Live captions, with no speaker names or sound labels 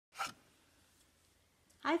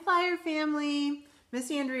Hi Flyer family, Miss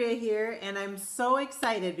Andrea here, and I'm so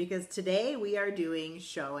excited because today we are doing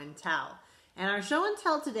show and tell. And our show and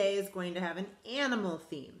tell today is going to have an animal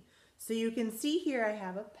theme. So you can see here I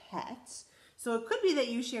have a pet. So it could be that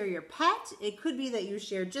you share your pet, it could be that you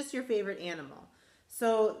share just your favorite animal.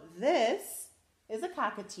 So this is a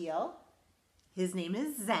cockatiel. His name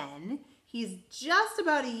is Zen. He's just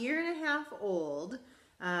about 1.5 years old,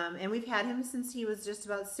 and we've had him since he was just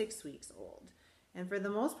about 6 weeks old. And for the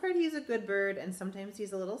most part, he's a good bird, and sometimes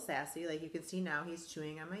he's a little sassy. Like you can see now, he's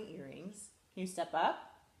chewing on my earrings. Can you step up?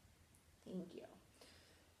 Thank you.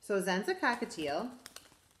 So Zen's a cockatiel.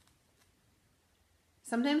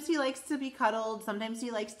 Sometimes he likes to be cuddled, sometimes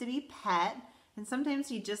he likes to be pet, and sometimes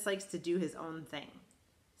he just likes to do his own thing.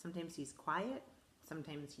 Sometimes he's quiet,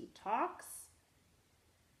 sometimes he talks.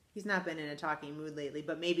 He's not been in a talking mood lately,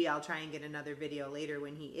 but maybe I'll try and get another video later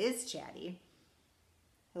when he is chatty.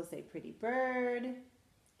 He'll say pretty bird.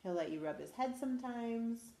 He'll let you rub his head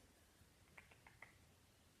sometimes.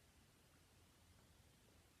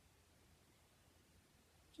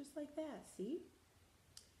 Just like that, see?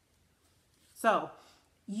 So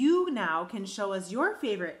you now can show us your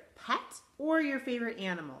favorite pet or your favorite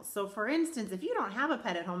animals. So for instance, if you don't have a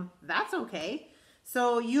pet at home, that's okay.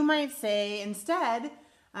 So you might say instead,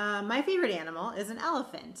 my favorite animal is an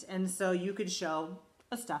elephant. And so you could show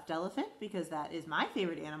a stuffed elephant because that is my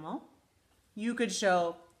favorite animal. You could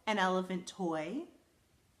show an elephant toy.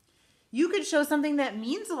 You could show something that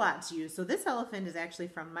means a lot to you. So this elephant is actually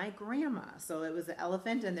from my grandma. So it was an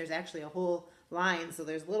elephant, and there's actually a whole line. So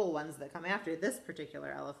there's little ones that come after this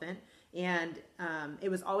particular elephant. And it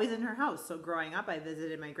was always in her house. So growing up, I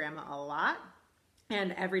visited my grandma a lot.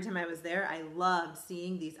 And every time I was there, I loved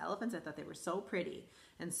seeing these elephants. I thought they were so pretty.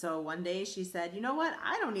 And so one day she said, you know what?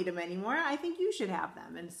 I don't need them anymore. I think you should have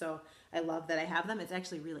them. And so I love that I have them. It's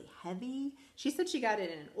actually really heavy. She said she got it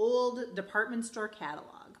in an old department store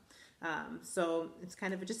catalog. So it's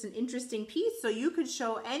kind of just an interesting piece. So you could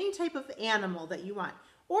show any type of animal that you want.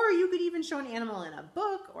 Or you could even show an animal in a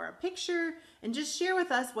book or a picture and just share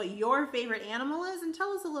with us what your favorite animal is and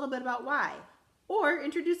tell us a little bit about why. Or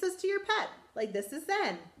introduce us to your pet, like this is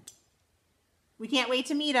Zen. We can't wait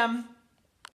to meet him.